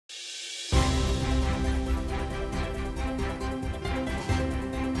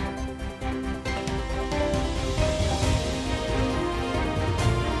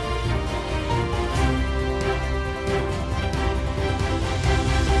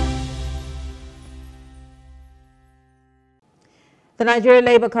The Nigerian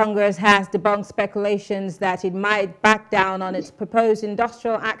Labour Congress has debunked speculations that it might back down on its proposed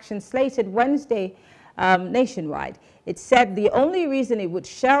industrial action slated Wednesday nationwide. It said the only reason it would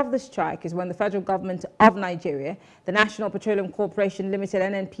shelve the strike is when the federal government of Nigeria, the National Petroleum Corporation Limited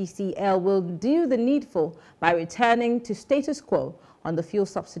 (NNPCL), will do the needful by returning to status quo on the fuel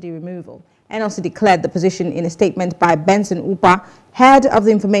subsidy removal. NLC declared the position in a statement by Benson Upah, head of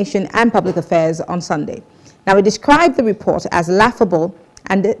the Information and Public Affairs, on Sunday. Now, it described the report as laughable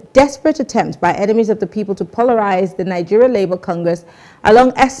and a desperate attempt by enemies of the people to polarize the Nigerian Labour Congress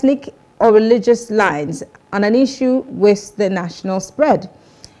along ethnic or religious lines on an issue with the national spread.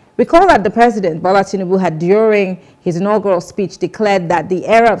 Recall that the President, Bola Tinubu, had during his inaugural speech declared that the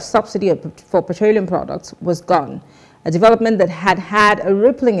era of subsidy for petroleum products was gone, a development that had had a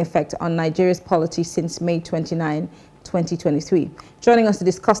rippling effect on Nigeria's polity since May 29, 2023. Joining us to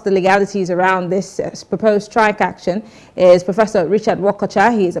discuss the legalities around this proposed strike action is Professor Richard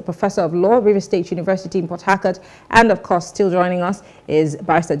Wokocha. He is a professor of law, River State University in Port Harcourt, and of course, still joining us is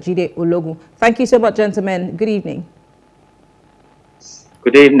Barrister Jide Ologun. Thank you so much, gentlemen. Good evening.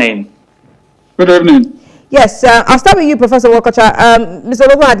 Good evening. Good evening. Yes, I'll start with you, Professor Wokocha. Mr.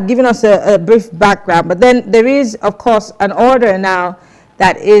 Ologun had given us a brief background, but then there is, of course, an order now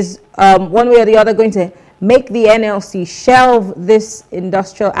that is one way or the other going to make the NLC shelve this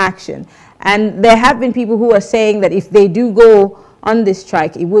industrial action. And there have been people who are saying that if they do go on this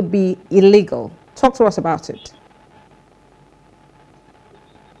strike, it would be illegal. Talk to us about it.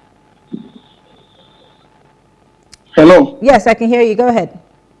 Hello? Yes, I can hear you. Go ahead.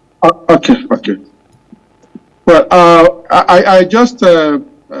 Okay. Well, I just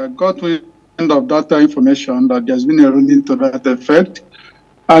got wind of that information that there's been a ruling to that effect.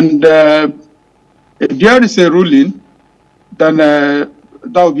 And if there is a ruling, then that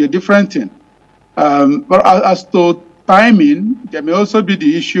would be a different thing. But as to timing, there may also be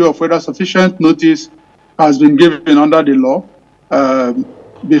the issue of whether sufficient notice has been given under the law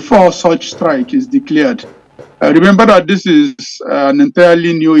before such strike is declared. Remember that this is an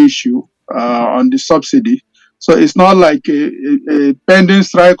entirely new issue on the subsidy. So it's not like a pending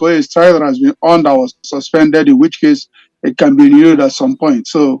strike or a strike that has been on that was suspended, in which case it can be renewed at some point.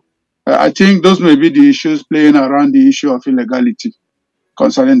 So I think those may be the issues playing around the issue of illegality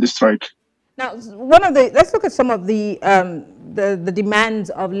concerning the strike. Now, let's look at some of the demands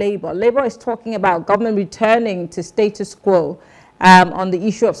of Labour. Labour is talking about government returning to status quo on the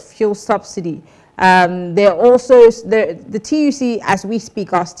issue of fuel subsidy. They're also, the TUC, as we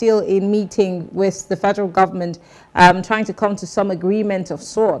speak, are still in meeting with the federal government, trying to come to some agreement of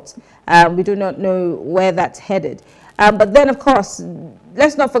sorts. We do not know where that's headed. But then, of course,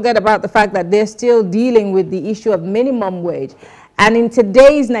 let's not forget about the fact that they're still dealing with the issue of minimum wage. And in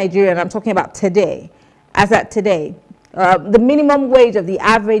today's Nigeria, and I'm talking about today, as at today, the minimum wage of the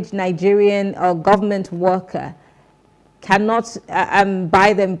average Nigerian or government worker cannot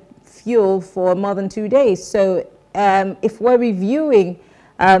buy them fuel for more than 2 days. So if we're reviewing,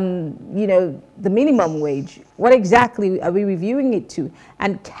 the minimum wage, what exactly are we reviewing it to?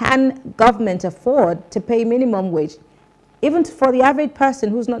 And can government afford to pay minimum wage, even for the average person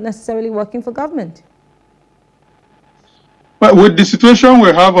who's not necessarily working for government? But with the situation we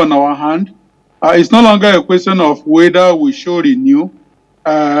have on our hand, it's no longer a question of whether we should renew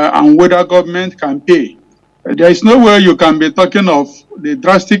and whether government can pay. There is no way you can be talking of the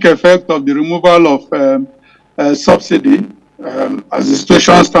drastic effect of the removal of subsidy as the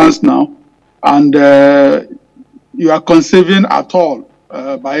situation stands now, and you are conceiving at all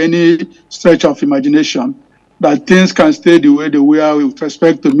by any stretch of imagination that things can stay the way they were with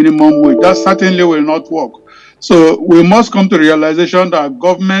respect to minimum wage. That certainly will not work. So we must come to the realization that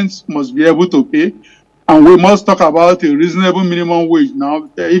governments must be able to pay, and we must talk about a reasonable minimum wage now,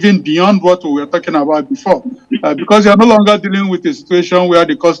 even beyond what we were talking about before. Because you are no longer dealing with a situation where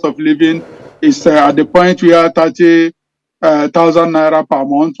the cost of living is at the point where 30,000 naira per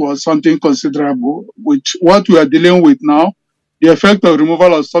month was something considerable, which what we are dealing with now, the effect of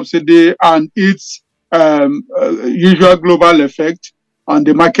removal of subsidy and its usual global effect on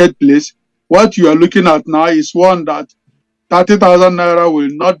the marketplace. What you are looking at now is one that 30,000 naira will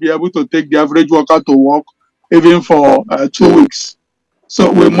not be able to take the average worker to work even for 2 weeks.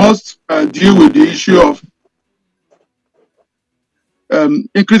 So we must deal with the issue of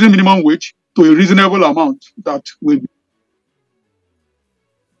increasing minimum wage to a reasonable amount that will be.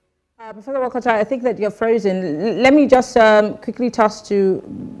 Professor Wokocha, I think that you're frozen. Let me just quickly toss to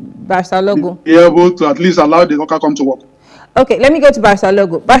Barrister Ologun. Be able to at least allow the worker come to work. Okay, let me go to Barrister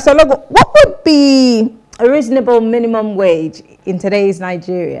Ologun. Barrister Ologun, what would be a reasonable minimum wage in today's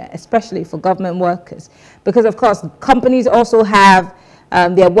Nigeria, especially for government workers? Because, of course, companies also have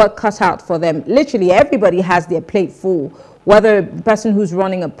their work cut out for them. Literally, everybody has their plate full, whether the person who's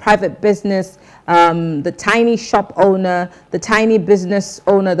running a private business, the tiny shop owner, the tiny business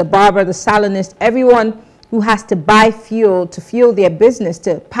owner, the barber, the salonist, everyone who has to buy fuel to fuel their business,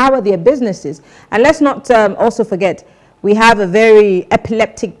 to power their businesses. And let's not also forget, we have a very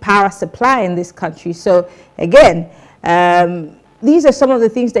epileptic power supply in this country. So again, these are some of the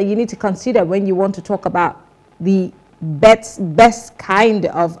things that you need to consider when you want to talk about the best kind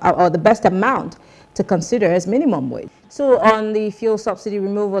of, or the best amount to consider as minimum wage. So on the fuel subsidy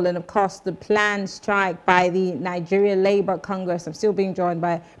removal and of course the planned strike by the Nigerian Labour Congress, I'm still being joined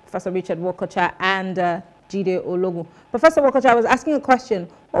by Professor Richard Wokocha and Jide Ologun. Professor Wokocha, I was asking a question.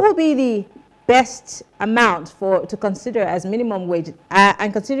 What will be the best amount to consider as minimum wage?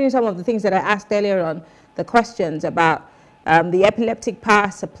 And considering some of the things that I asked earlier on, the questions about the epileptic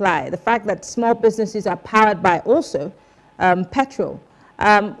power supply, the fact that small businesses are powered by also petrol.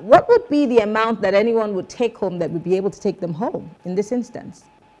 What would be the amount that anyone would take home that would be able to take them home in this instance?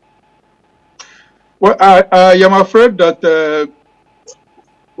 Well, I am afraid that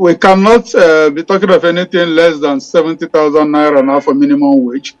we cannot be talking of anything less than 70,000 naira now for minimum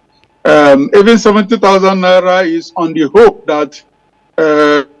wage. Even 70,000 naira is on the hope that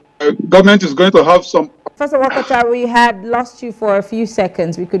government is going to have some. Professor Wokocha, we had lost you for a few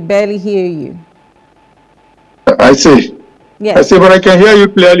seconds. We could barely hear you. I see. Yes. I see, but I can hear you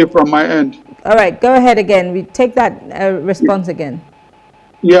clearly from my end. All right, go ahead again. We take that response again.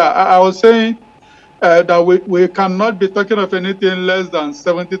 Yeah, I was saying that we cannot be talking of anything less than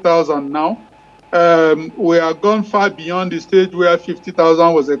 70,000 now. We are gone far beyond the stage where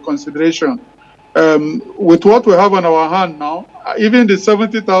 50,000 was a consideration. With what we have on our hand now, even the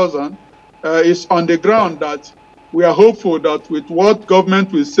 70,000 is on the ground that we are hopeful that with what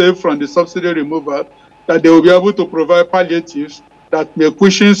government will save from the subsidy removal, that they will be able to provide palliatives that may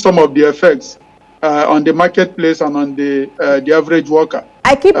cushion some of the effects on the marketplace and on the average worker.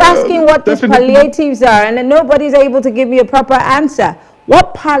 I keep asking what these palliatives are, and nobody's able to give me a proper answer.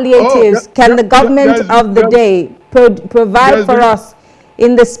 What palliatives can the government of the day provide for us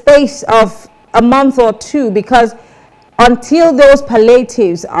in the space of a month or two? Because until those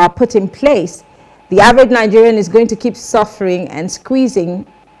palliatives are put in place, the average Nigerian is going to keep suffering and squeezing,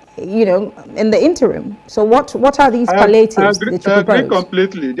 you know, in the interim. So what are these palliatives that you propose? I agree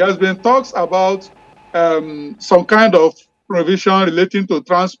completely. There's been talks about some kind of provision relating to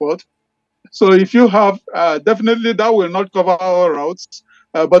transport. So if you have, definitely that will not cover all routes,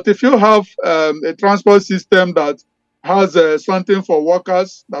 but if you have a transport system that has something for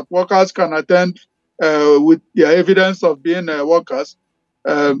workers, that workers can attend with their evidence of being workers,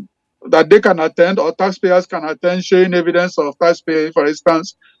 that they can attend, or taxpayers can attend showing evidence of taxpaying, for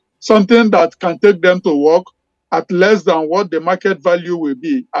instance, something that can take them to work at less than what the market value will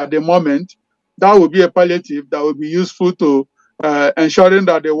be at the moment, that will be a palliative that will be useful to ensuring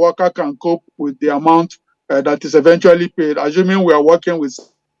that the worker can cope with the amount that is eventually paid, assuming we are working with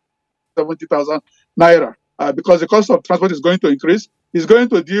 70,000 naira. Because the cost of transport is going to increase, it's going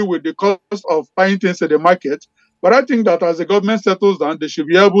to deal with the cost of buying things in the market. But I think that as the government settles down, they should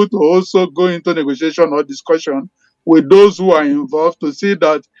be able to also go into negotiation or discussion with those who are involved to see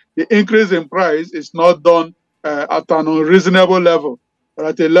that the increase in price is not done at an unreasonable level, but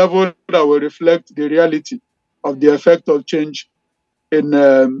at a level that will reflect the reality of the effect of change in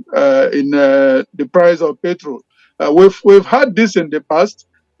the price of petrol. We've had this in the past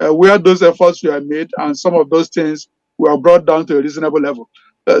where those efforts were made and some of those things were brought down to a reasonable level.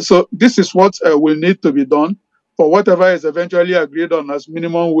 So this is what will need to be done for whatever is eventually agreed on as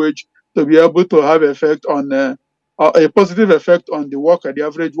minimum wage to be able to have effect on a positive effect on the worker, the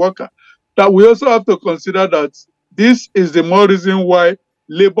average worker. That we also have to consider that this is the more reason why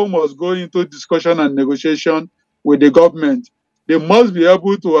labor must go into discussion and negotiation with the government. They must be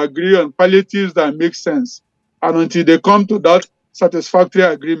able to agree on palliatives that make sense. And until they come to that satisfactory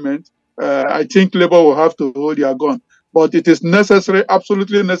agreement, I think labor will have to hold their gun. But it is necessary,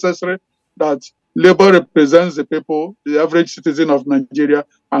 absolutely necessary, that labor represents the people, the average citizen of Nigeria,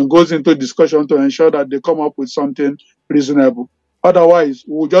 and goes into discussion to ensure that they come up with something reasonable. Otherwise,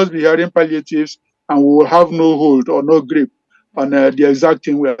 we'll just be hearing palliatives and we will have no hold or no grip on the exact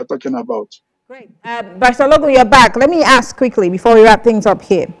thing we are talking about. Great. Barrister Ologun, you're back. Let me ask quickly before we wrap things up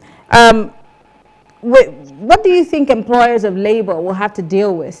here. What do you think employers of labor will have to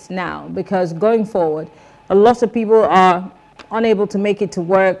deal with now? Because going forward, a lot of people are unable to make it to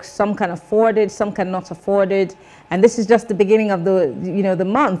work. Some can afford it, some cannot afford it. And this is just the beginning of the, the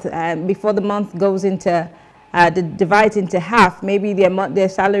month. And before the month goes into, divides into half, maybe their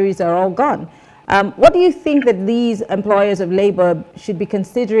salaries are all gone. What do you think that these employers of labor should be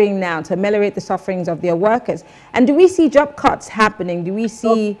considering now to ameliorate the sufferings of their workers? And do we see job cuts happening? Do we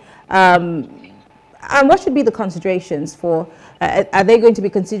see, and what should be the considerations for, are they going to be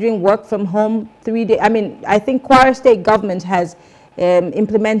considering work from home 3 days? I mean, I think Kwara State government has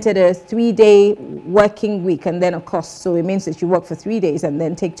implemented a 3-day working week, and then of course, so it means that you work for 3 days and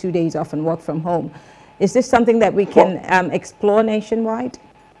then take 2 days off and work from home. Is this something that we can explore nationwide?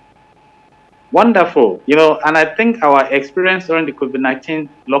 Wonderful. And I think our experience during the COVID-19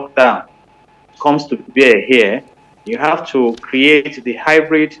 lockdown comes to bear here. You have to create the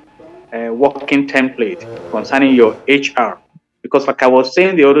hybrid working template concerning your HR. Because like I was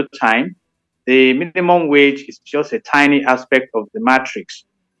saying the other time, the minimum wage is just a tiny aspect of the matrix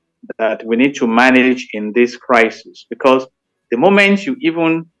that we need to manage in this crisis. Because the moment you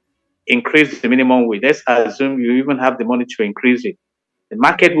even increase the minimum wage, let's assume you even have the money to increase it, the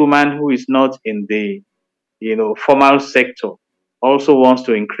market woman who is not in the formal sector also wants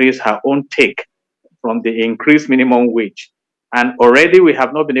to increase her own take from the increased minimum wage. And already we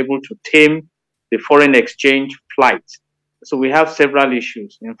have not been able to tame the foreign exchange flight. So we have several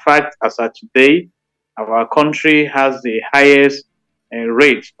issues. In fact, as of today, our country has the highest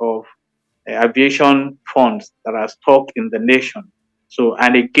rate of aviation funds that are stocked in the nation. So,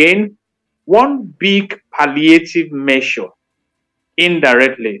 and again, one big palliative measure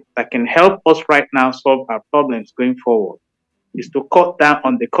indirectly that can help us right now solve our problems going forward is to cut down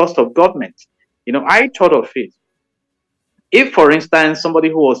on the cost of government. I thought of it. If, for instance, somebody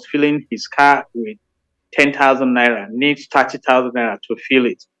who was filling his car with 10,000 naira needs 30,000 naira to fill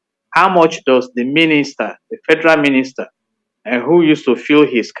it, how much does the minister, the federal minister, who used to fill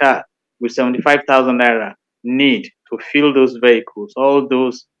his car with 75,000 naira need to fill those vehicles, all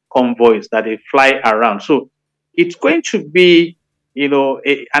those convoys that they fly around? So it's going to be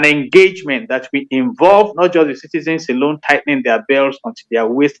an engagement that will involve not just the citizens alone tightening their belts until their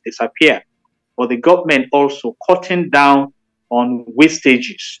waste disappear, but the government also cutting down on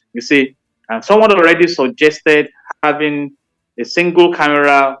wastages. You see, and someone already suggested having a single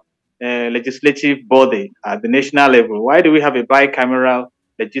camera legislative body at the national level. Why do we have a bicameral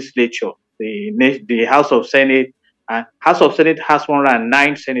legislature? The House of Senate, and House of Senate has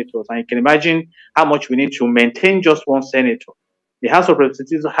 109 senators, and you can imagine how much we need to maintain just one senator. The House of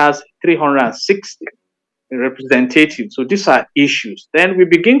Representatives has 360 representatives. So these are issues. Then we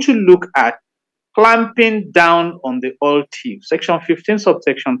begin to look at clamping down on the oil thieves. Section 15,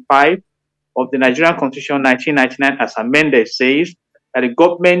 subsection 5 of the Nigerian Constitution 1999 as amended says that the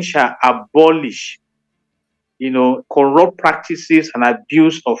government shall abolish, corrupt practices and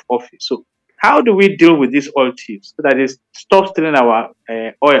abuse of office. So how do we deal with these oil thieves so that they stop stealing our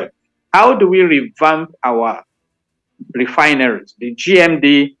oil? How do we revamp our refineries? The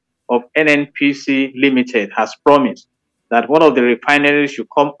GMD of NNPCL Limited has promised that one of the refineries should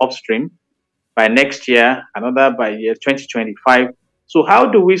come upstream by next year, another by year 2025. So how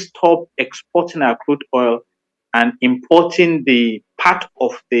do we stop exporting our crude oil and importing the part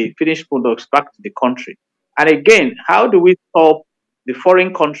of the finished products back to the country? And again, how do we stop the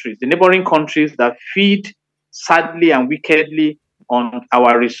foreign countries, the neighboring countries that feed sadly and wickedly on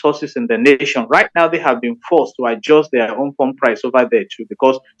our resources in the nation? Right now, they have been forced to adjust their own pump price over there too,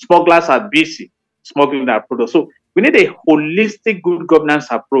 because smugglers are busy smuggling our products. So we need a holistic good governance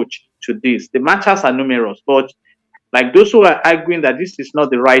approach to this. The matters are numerous, but like those who are arguing that this is not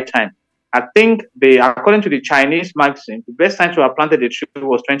the right time, I think according to the Chinese maxim, the best time to have planted the tree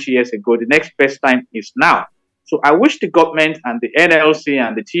was 20 years ago. The next best time is now. So I wish the government and the NLC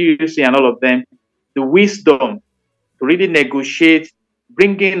and the TUC and all of them the wisdom to really negotiate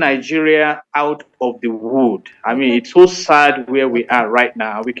bringing Nigeria out of the wood. I mean, it's so sad where we are right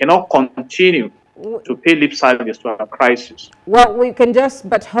now. We cannot continue to pay lip service to our crisis. Well, we can just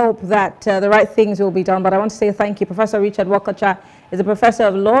but hope that the right things will be done. But I want to say thank you. Professor Richard Wokocha is a professor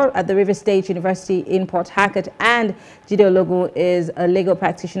of law at the River State University in Port Harcourt, and Jide Ologun is a legal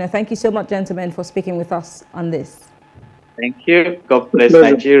practitioner. Thank you so much, gentlemen, for speaking with us on this. Thank you. God bless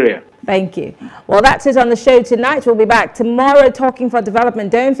Nigeria. Thank you. Well, that's it on the show tonight. We'll be back tomorrow talking for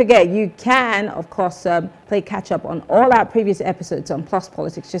development. Don't forget, you can, of course, play catch up on all our previous episodes on Plus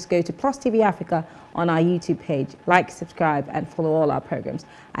Politics. Just go to Plus TV Africa on our YouTube page. Like, subscribe, and follow all our programs.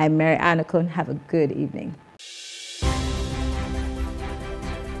 I'm Mary Anakun. Have a good evening.